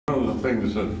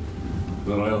things that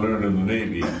I learned in the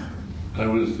Navy, I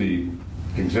was the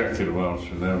executive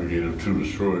officer, navigator of 2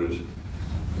 destroyers.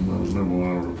 And I remember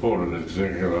when I reported as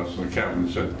executive officer, the captain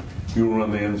said, "You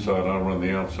run the inside, I'll run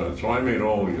the outside." So I made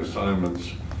all the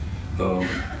assignments.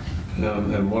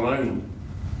 And what I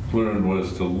learned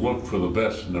was to look for the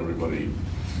best in everybody.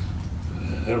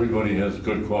 Everybody has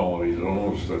good qualities,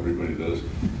 almost everybody does.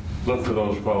 Look for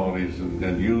those qualities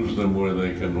and use them where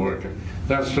they can work.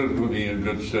 That's certainly a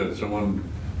good stead. So when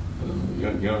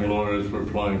young lawyers were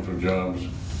applying for jobs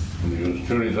in the U.S.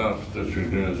 Attorney's Office,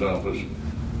 District Attorney's Office,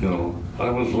 you know, I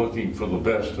was looking for the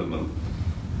best in them.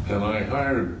 And I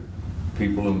hired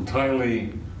people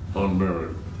entirely on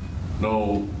merit,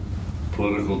 no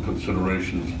political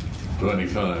considerations of any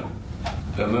kind.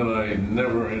 And then I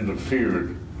never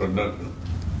interfered, or not,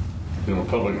 you know,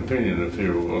 public opinion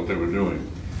interfered with what they were doing.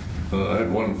 I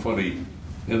had one funny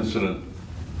incident.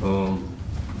 An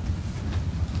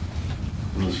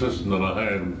assistant that I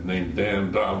hired named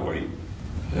Dan Donnelly,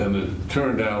 and it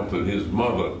turned out that his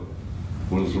mother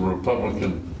was a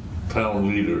Republican town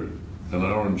leader in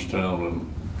Orangetown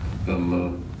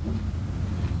in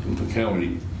the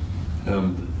county.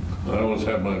 And I always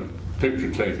had my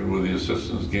picture taken with the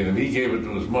assistant's game, and he gave it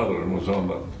to his mother and was on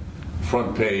the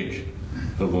front page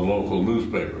of the local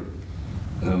newspaper.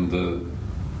 And the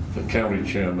county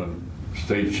chairman,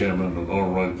 state chairman, and all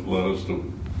write letters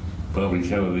to Bobby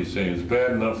Kennedy saying it's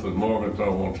bad enough that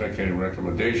Morgenthau won't take any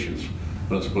recommendations.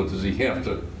 But does he have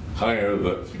to hire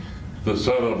the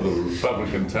son of the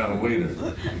Republican town leader?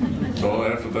 So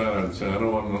after that, I'd say, I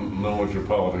don't want to know what your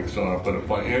politics are, but if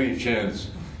by any chance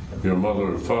your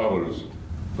mother or father is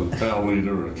the town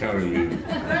leader or county leader,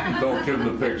 don't give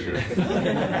them the picture.